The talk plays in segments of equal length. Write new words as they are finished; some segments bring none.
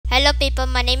Hello people,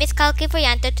 my name is Kalki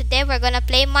Priyanto. Today we're gonna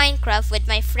play Minecraft with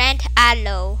my friend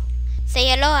Alo. Say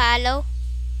hello, Alo.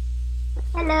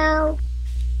 Hello.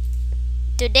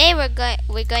 Today we're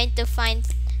going to find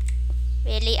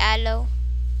really Alo.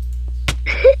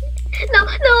 No.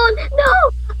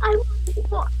 I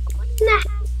want 1.5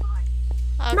 hearts.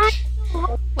 Not Okay.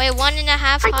 two. Wait,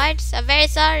 1.5 hearts? I'm very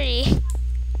sorry.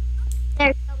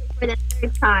 There, tell me for the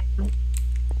third time.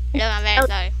 No, I'm very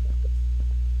sorry.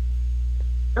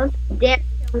 Don't dare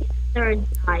tell me the third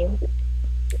time.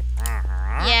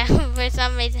 Yeah, for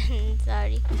some reason,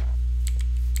 sorry.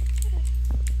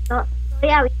 So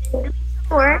yeah, we've been doing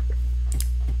some work.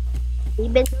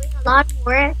 We've been doing a lot of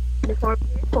work before we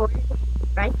record.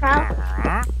 Right,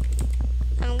 Kyle?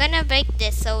 I'm gonna break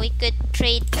this so we could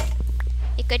trade.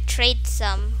 We could trade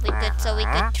some. We could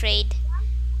trade.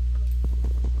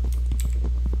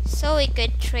 So we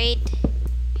could trade.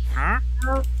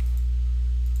 Kyle.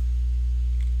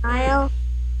 Kyle.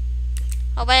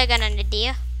 Oh, but I got an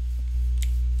idea.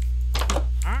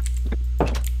 I'm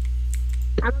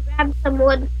gonna grab some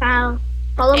wood, Kyle.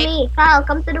 Follow Okay. me. Kyle,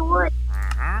 come to the wood.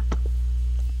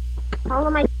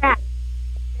 Follow my track.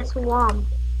 The swamp.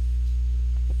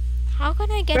 How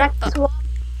can I get Track a the bow?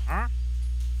 swamp.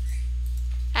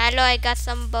 Hello, I got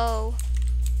some bow.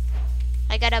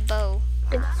 I got a bow.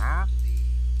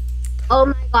 Oh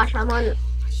my gosh,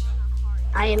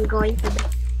 I am going to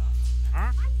die.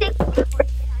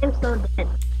 I'm so dead.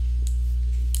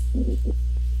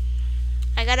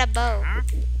 I got a bow.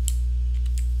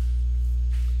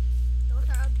 Those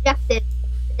are objectives.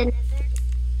 The nether.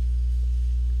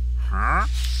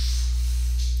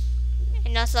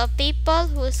 And also people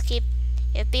who skip,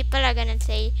 if people are gonna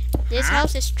say this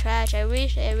house is trash, I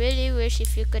really wish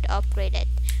if you could upgrade it.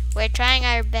 We're trying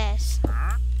our best.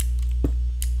 Yeah,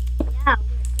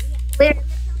 we're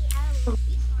literally out of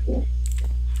resources.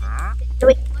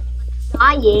 Doing much but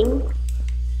dying.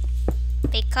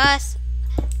 Because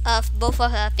of both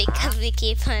of us, because we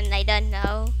keep on, I don't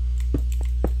know.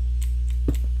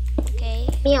 Okay.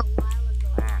 Me a while ago.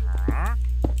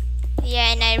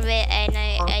 Yeah, and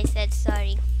I said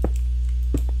sorry.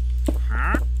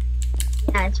 Yeah,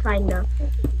 it's fine now.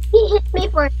 He hit me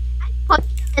I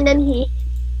punched him and then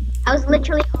I was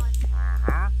literally on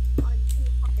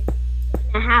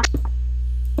 2.5.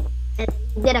 And then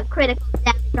he did a critical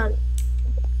damage on.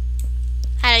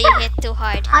 How do you hit too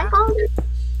hard? I found it.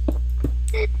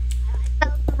 I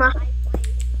fell from a high place.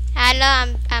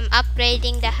 Hello, I'm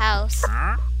upgrading the house.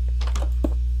 Yeah,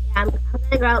 I'm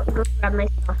gonna go grab my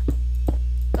stuff.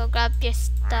 Go grab your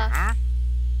stuff.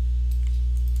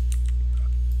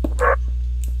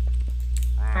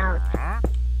 Ouch.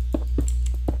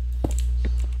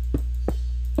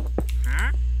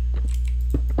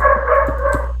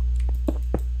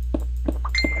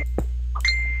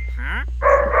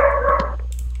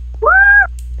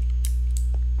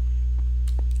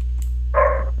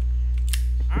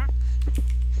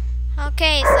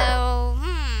 Okay, so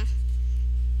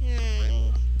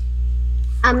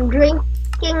I'm drinking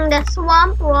the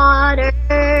swamp water.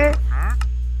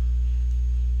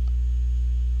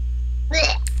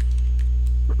 Blech.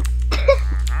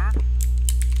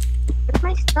 Where's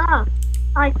my stuff?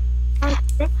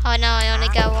 oh no, I only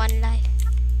got one life.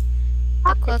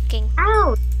 I'm cooking.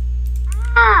 Ouch!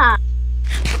 Ah!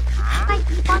 I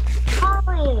keep on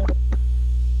falling.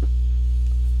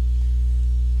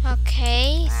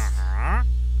 Okay.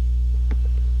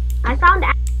 I found.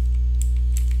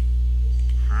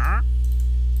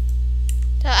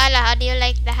 So Ala, how do you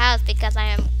like the house? Because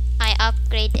I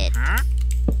upgraded.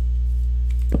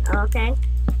 Okay.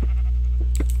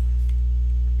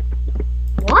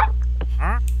 What?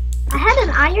 I had an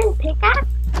iron pickaxe?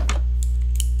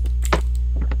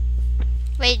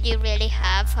 Wait, you really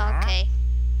have? Okay.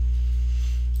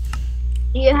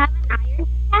 Do you have an iron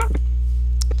pickaxe?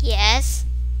 Yes.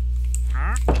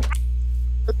 Well,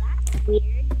 that's weird.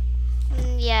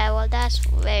 Yeah, well that's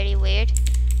very weird.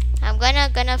 I'm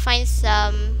gonna find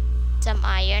some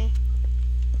iron.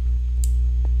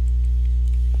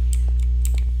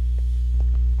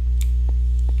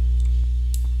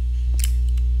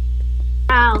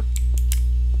 Wow.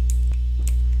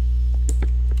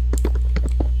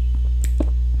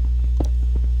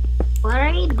 What are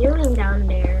you doing down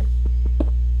there?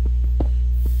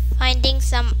 Finding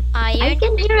some I iron.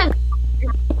 can hear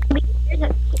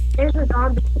there's a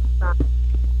zombie spot.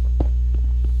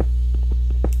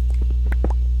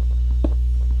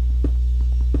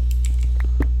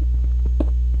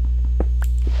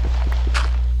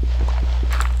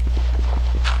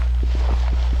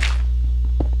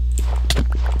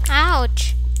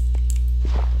 Ouch.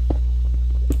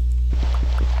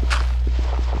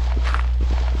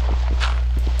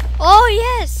 Oh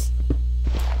yes!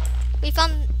 We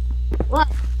found. What?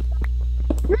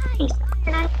 Nice!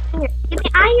 Iron, iron, iron. Give me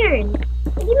iron!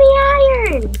 Give me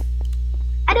iron!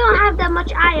 I don't have that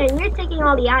much iron. You're taking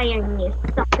all the iron, you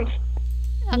sucker.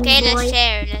 Okay, let's boy.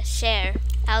 share. Let's share.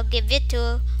 I'll give you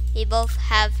 2. We both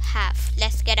have half.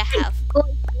 Let's get a half. Boy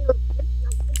Halo. Looks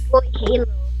like Boy Halo.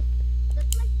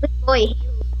 Looks like Good Boy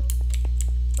Halo.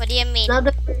 What do you mean?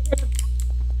 Another version of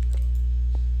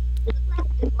It looks like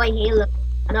Good Boy Halo.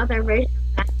 Another version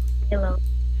of Bad Boy Halo.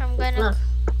 I'm gonna. Look.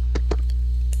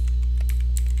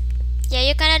 Yeah,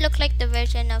 you kinda look like the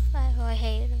version of Halo.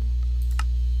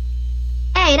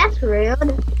 Hey, that's rude.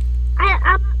 I'm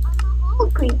a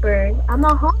hole creeper. I'm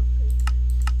a hole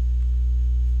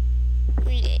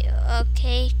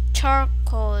Okay,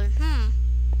 charcoal.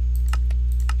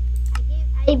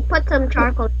 I put some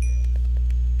charcoal.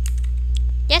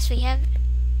 Yes, we have.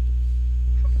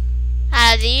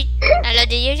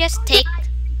 Did you just take?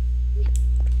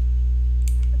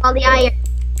 All the iron.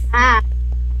 Ah.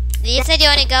 You said you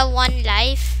only got 1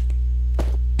 life.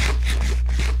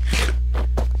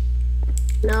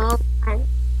 No.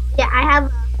 Yeah, I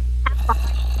have Apha.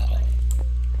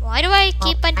 Why do I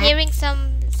keep on hearing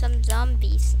some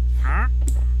zombies?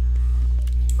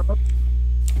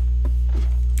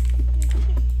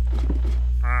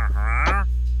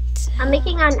 I'm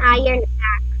making an iron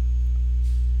axe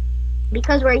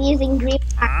because we're using green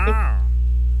plastic.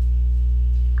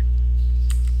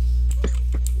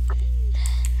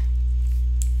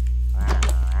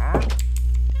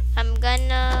 I'm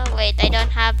gonna wait. I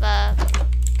don't have a.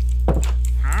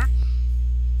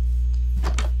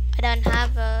 I don't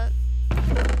have a.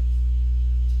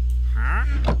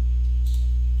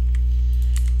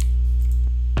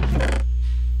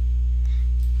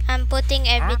 I'm putting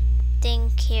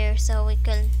everything here so we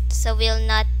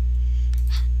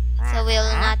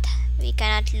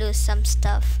cannot lose some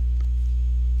stuff.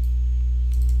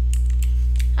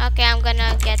 Okay, I'm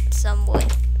gonna get some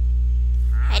wood.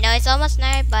 I know it's almost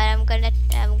night, but I'm gonna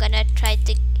try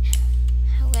to.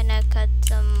 I'm gonna cut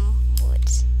some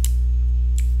woods.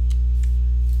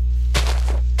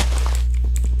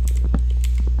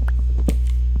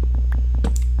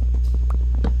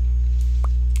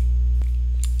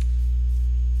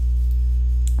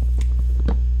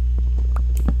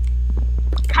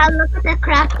 Kyle, look at the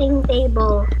crafting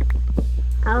table.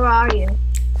 How are you?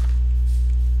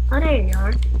 Oh, there you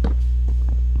are.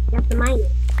 You have to mine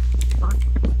it.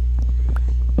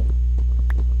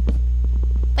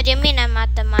 What do you mean I'm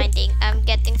at the mining? I'm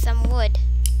getting some wood.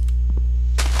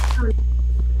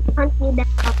 Hunt me down.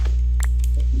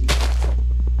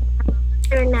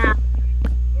 I'm a hunter now.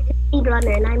 You're the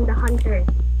speedrunner and I'm the hunter.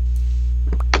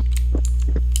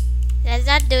 Let's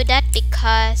not do that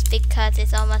because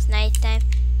it's almost nighttime.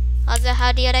 Also,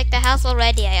 how do you like the house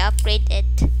already? I upgraded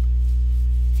it.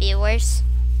 Viewers.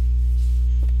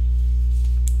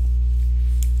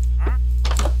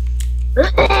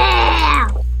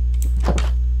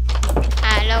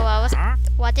 Hello,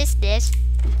 what is this?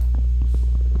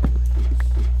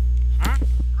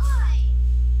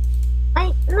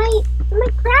 My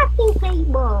crafting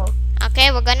table.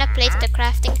 Okay, we're gonna place the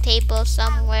crafting table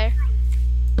somewhere.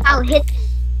 I'll hit you.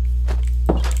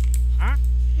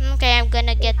 Okay, I'm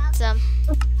gonna get some.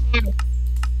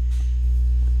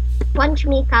 Punch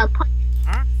me, Kyle. Punch.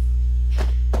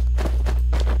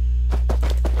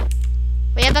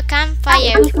 We have a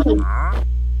campfire.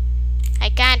 I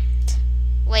can't.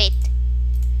 Wait.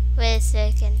 Wait a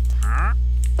second. Ah,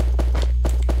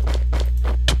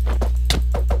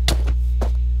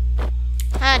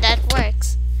 that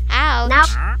works.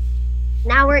 Ouch.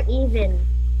 Now we're even.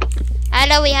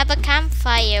 Hello, we have a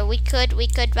campfire. We could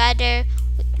rather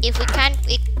if we can't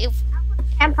if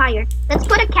Campfire. Let's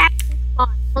put a camping spot.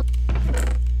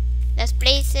 let's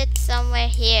place it somewhere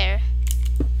here.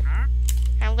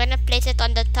 I'm gonna place it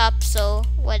on the top so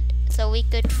we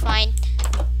could find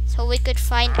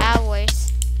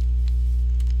ours.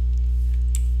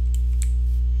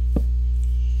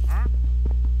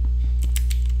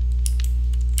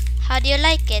 How do you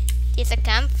like it? It's a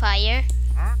campfire.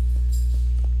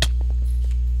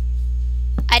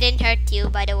 I didn't hurt you,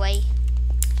 by the way.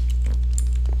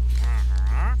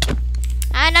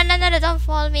 Ah, no, don't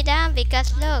fall me down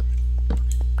because look.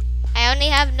 I only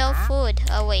have no food.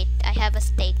 Oh wait, I have a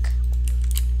steak.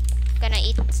 Gonna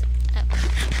eat.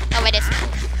 Oh wait, it's.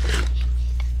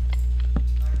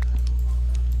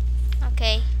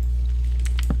 Okay.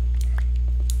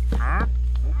 Now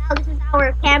this is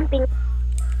our camping.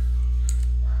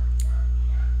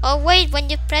 Oh wait, when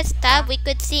you press tab, we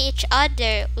could see each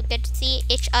other. We could see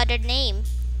each other name.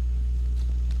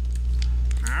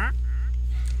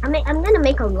 I'm gonna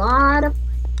make a lot of.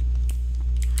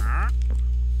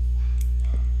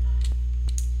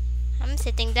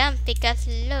 sitting down because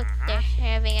look, they're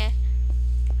having a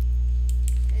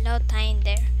low time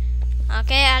there.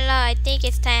 Okay, Allah, I think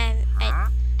it's time.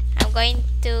 I'm going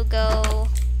to go.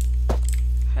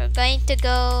 We're going to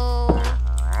go.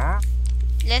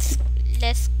 Let's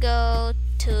go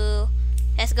to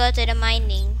the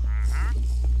mining.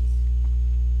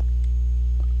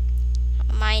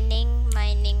 Mining.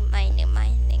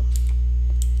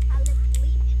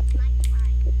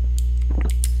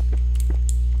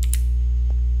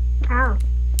 How?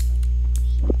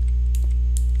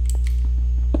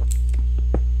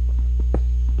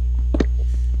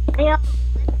 Ayo,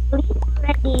 let's sleep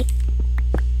already.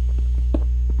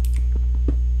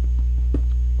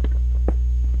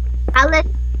 Let's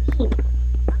sleep.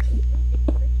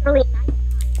 It's literally nighttime.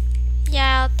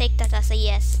 Yeah, I'll take that as a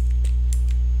yes.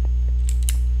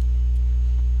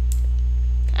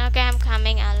 Okay, I'm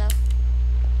coming, Alo.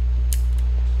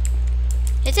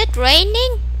 Is it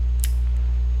raining?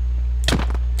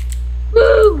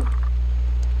 Woo!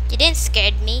 You didn't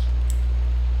scare me.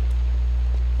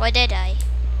 Or did I?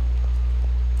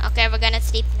 Okay, we're gonna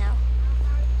sleep now.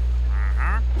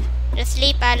 Just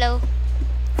sleep, Alo.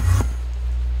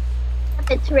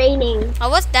 It's raining.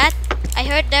 What was that? I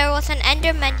heard there was an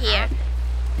Enderman here.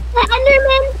 The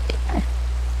Enderman!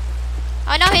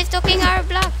 Oh no, he's taking our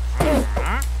block.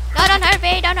 No, don't hurt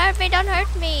me, don't hurt me, don't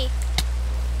hurt me.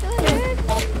 Don't hurt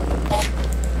me.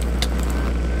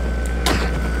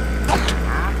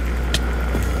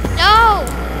 No!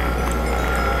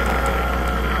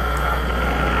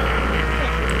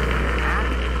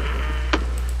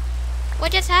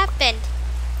 What just happened?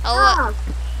 Oh,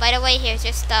 by the way, here's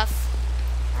your stuff.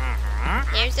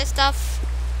 Here's the stuff.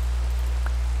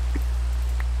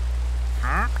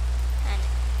 And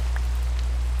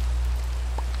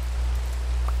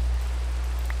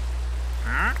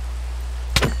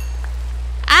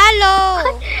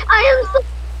Hello!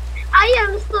 I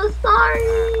am so sorry.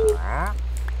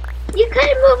 You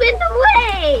couldn't move in the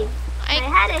way. I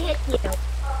had to hit you.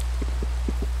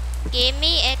 Give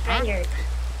me it right here.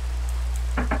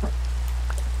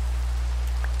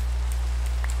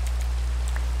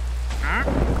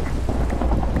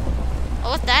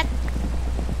 What was that?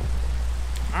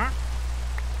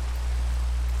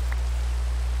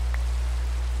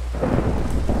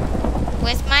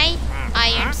 Where's my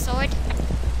iron sword?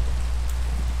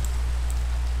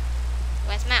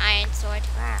 Where's my iron sword?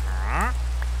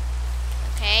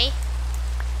 Okay.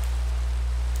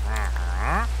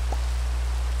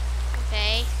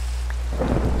 Okay.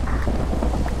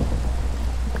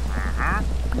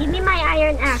 Give me my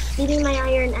iron axe. Give me my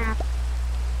iron axe.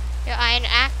 Your iron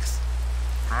axe?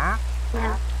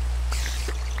 Yeah.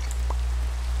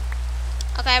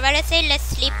 Okay, well, let's say let's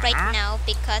sleep right now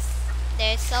because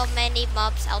there's so many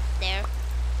mobs out there.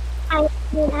 Iron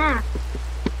axe.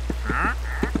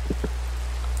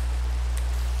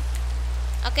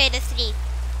 Okay, let's sleep.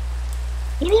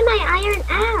 Give me my iron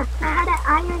axe. I had an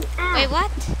iron axe. Wait,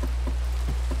 what?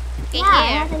 Okay, yeah, I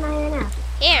here. had an iron axe.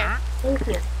 Here. Thank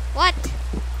you. What?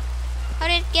 How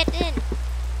did it get in?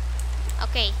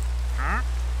 Okay.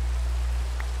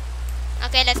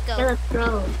 Okay, let's go. Okay, let's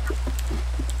go.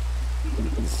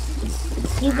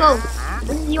 You go.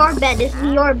 This is your bed. This is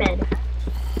your bed.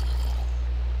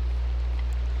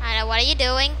 Anna, what are you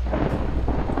doing?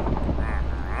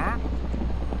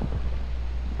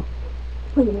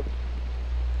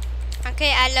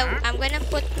 Okay, I'm gonna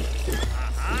put...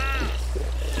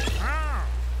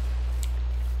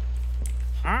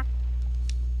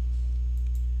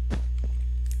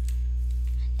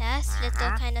 That's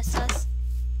little kind of sus.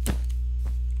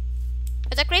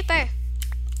 It's a creeper.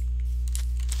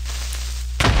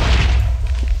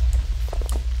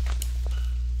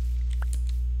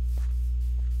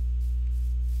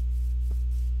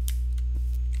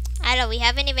 Hello, we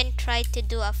haven't even tried to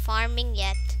do a farming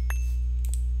yet.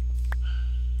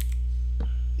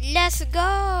 Let's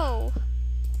go!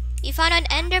 We found an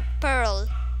ender pearl.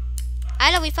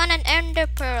 Hello, we found an ender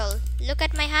pearl. Look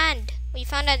at my hand. We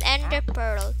found an ender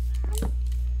pearl.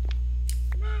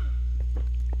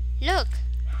 Look.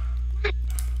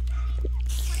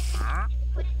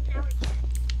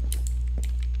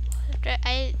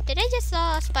 Did I just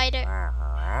saw a spider?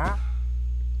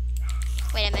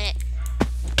 Wait a minute.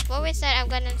 What was that? I'm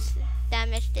gonna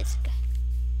damage this guy.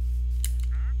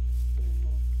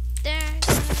 There.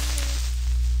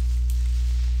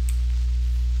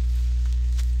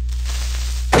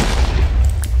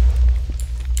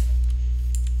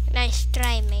 Nice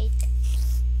try, mate.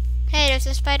 Hey, there's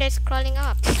a spider crawling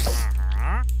up.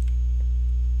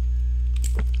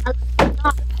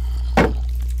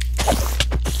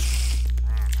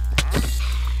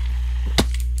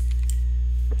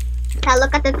 Yeah,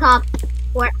 look at the top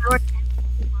for our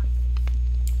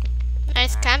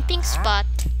Nice camping spot.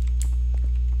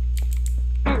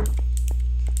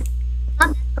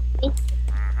 not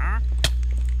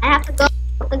I have to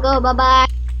go. Bye bye.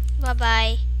 Bye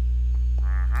bye.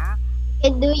 You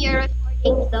can do your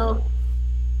recordings though.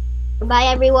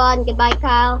 Goodbye everyone. Goodbye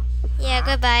Kyle. Yeah,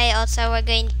 goodbye. Also, we're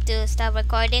going to stop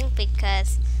recording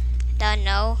because I don't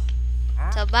know.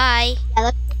 So bye.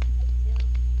 Yeah, let's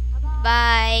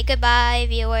Bye. Goodbye,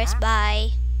 viewers.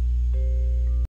 Bye.